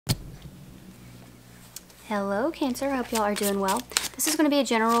Hello Cancer, I hope y'all are doing well. This is going to be a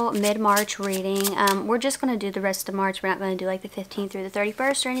general mid-March reading. We're just going to do the rest of March. We're not going to do like the 15th through the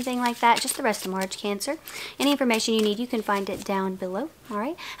 31st or anything like that. Just the rest of March, Cancer. Any information you need, you can find it down below.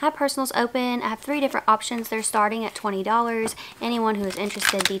 Alright, I have personals open. I have 3 different options. They're starting at $20. Anyone who is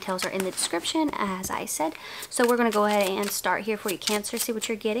interested, details are in the description, as I said. So we're going to go ahead and start here for you, Cancer. See what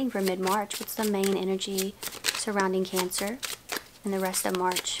you're getting for mid-March. What's the main energy surrounding Cancer in the rest of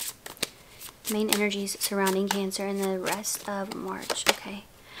March? Main energies surrounding Cancer in the rest of March. Okay.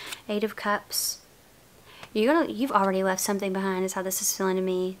 8 of Cups. You've already left something behind is how this is feeling to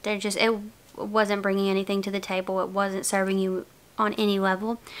me. It wasn't bringing anything to the table. It wasn't serving you on any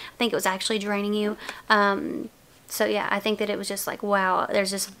level. I think it was actually draining you. So yeah, I think that it was just like, wow,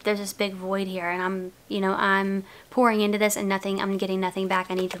 there's this big void here, and I'm pouring into this and I'm getting nothing back.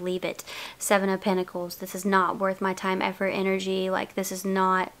 I need to leave it. 7 of Pentacles. This is not worth my time, effort, energy. Like, this is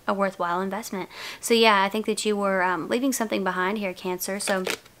not a worthwhile investment. So yeah, I think that you were leaving something behind here, Cancer. So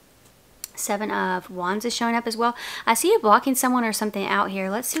 7 of Wands is showing up as well. I see you blocking someone or something out here.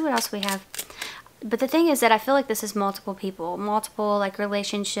 Let's see what else we have. But the thing is that I feel like this is multiple people, multiple like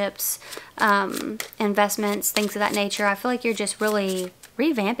relationships, investments, things of that nature. I feel like you're just really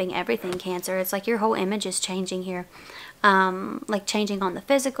revamping everything, Cancer. It's like your whole image is changing here. Like changing on the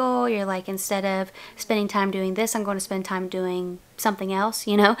physical. You're like, instead of spending time doing this, I'm going to spend time doing something else,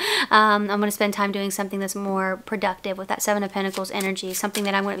 you know. I'm going to spend time doing something that's more productive with that 7 of Pentacles energy, something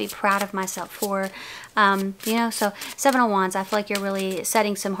that I'm going to be proud of myself for, you know. So 7 of Wands, I feel like you're really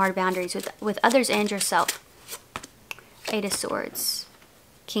setting some hard boundaries with others and yourself. 8 of Swords,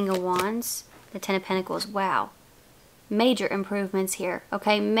 King of Wands, the 10 of Pentacles. Wow. Major improvements here,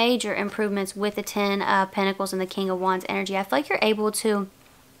 okay? Major improvements with the 10 of Pentacles and the King of Wands energy. I feel like you're able to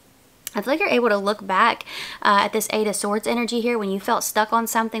look back at this 8 of Swords energy here when you felt stuck on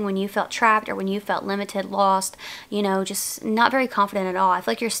something, when you felt trapped, or when you felt limited, lost, you know, just not very confident at all. I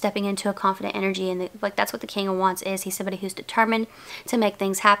feel like you're stepping into a confident energy, and like that's what the King of Wands is. He's somebody who's determined to make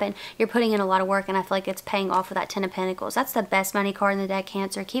things happen. You're putting in a lot of work, and I feel like it's paying off with that 10 of Pentacles. That's the best money card in the deck,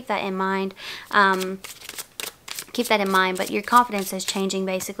 Cancer. Keep that in mind. Keep that in mind, but your confidence is changing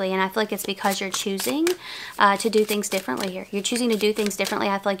basically, and I feel like it's because you're choosing to do things differently here. You're choosing to do things differently.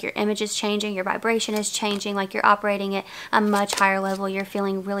 I feel like your image is changing, your vibration is changing, like you're operating at a much higher level. You're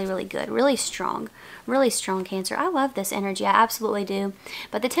feeling really, really good, really strong, Cancer. I love this energy. I absolutely do.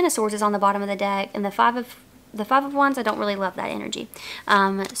 But the 10 of Swords is on the bottom of the deck, and the 5 of Wands, I don't really love that energy.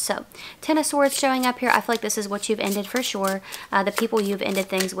 So 10 of Swords showing up here. I feel like this is what you've ended for sure. The people you've ended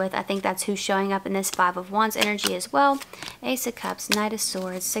things with, I think that's who's showing up in this 5 of Wands energy as well. Ace of Cups, Knight of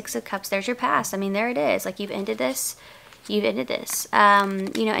Swords, 6 of Cups. There's your past. I mean, there it is. Like, you've ended this. You've ended this.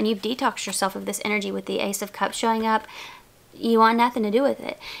 You know, and you've detoxed yourself of this energy with the Ace of Cups showing up. You want nothing to do with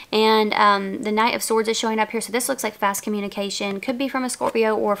it. And the Knight of Swords is showing up here. So this looks like fast communication. Could be from a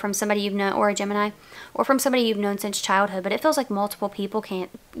Scorpio, or from somebody you've known, or a Gemini, or from somebody you've known since childhood. But it feels like multiple people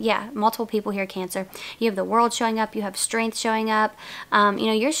multiple people here, Cancer. You have the World showing up. You have Strength showing up. You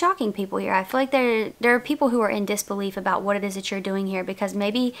know, you're shocking people here. I feel like there are people who are in disbelief about what it is that you're doing here, because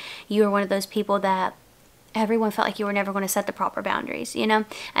maybe you are one of those people that everyone felt like you were never going to set the proper boundaries, you know.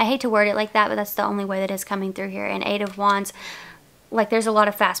 I hate to word it like that, but that's the only way that it's coming through here. And 8 of Wands, like, there's a lot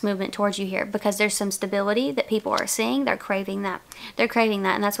of fast movement towards you here, because there's some stability that people are seeing. They're craving that. They're craving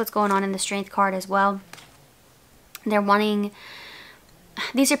that, and that's what's going on in the Strength card as well. They're wanting...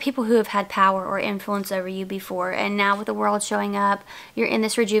 These are people who have had power or influence over you before, and now with the World showing up, you're in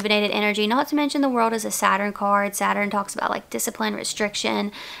this rejuvenated energy. Not to mention the World is a Saturn card. Saturn talks about like discipline,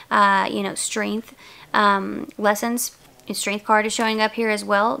 restriction, you know, strength, lessons. Your Strength card is showing up here as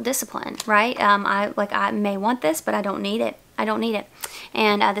well. Discipline, right? I may want this, but I don't need it. I don't need it.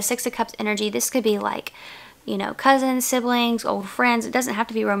 And the 6 of Cups energy, this could be like, you know, cousins, siblings, old friends. It doesn't have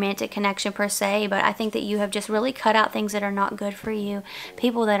to be romantic connection per se, but I think that you have just really cut out things that are not good for you,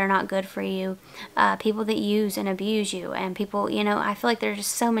 people that are not good for you, people that use and abuse you, and people, you know, I feel like there's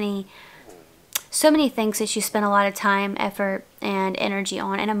just so many things that you spend a lot of time, effort, and energy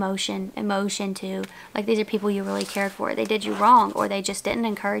on, and emotion too. Like, these are people you really cared for. They did you wrong, or they just didn't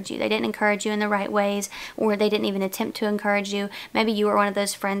encourage you. They didn't encourage you in the right ways, or they didn't even attempt to encourage you. Maybe you were one of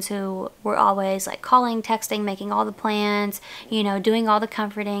those friends who were always like calling, texting, making all the plans, you know, doing all the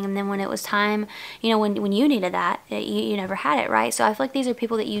comforting, and then when it was time, you know, when you needed that, you never had it, right? So I feel like these are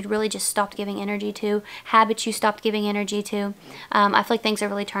people that you really just stopped giving energy to, habits you stopped giving energy to. I feel like things are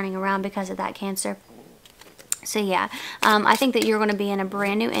really turning around because of that, Cancer. So yeah, I think that you're going to be in a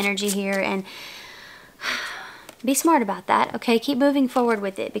brand new energy here, and Be smart about that, okay? Keep moving forward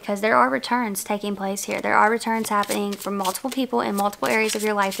with it, because there are returns taking place here. There are returns happening from multiple people in multiple areas of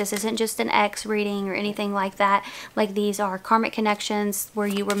your life. This isn't just an ex reading or anything like that. Like, these are karmic connections where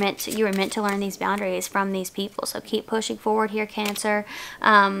you were meant to learn these boundaries from these people. So keep pushing forward here, Cancer.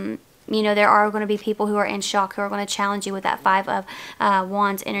 You know, there are going to be people who are in shock, who are going to challenge you with that Five of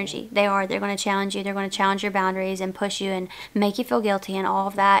Wands energy. They're going to challenge you. They're going to challenge your boundaries and push you and make you feel guilty and all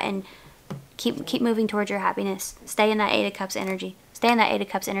of that. And keep moving towards your happiness. Stay in that Eight of Cups energy. Stay in that Eight of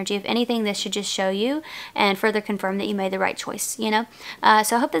Cups energy. If anything, this should just show you and further confirm that you made the right choice, you know?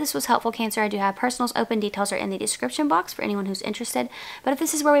 So I hope that this was helpful, Cancer. I do have personals open. Details are in the description box for anyone who's interested. But if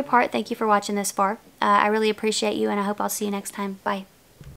this is where we part, thank you for watching this far. I really appreciate you, and I hope I'll see you next time. Bye.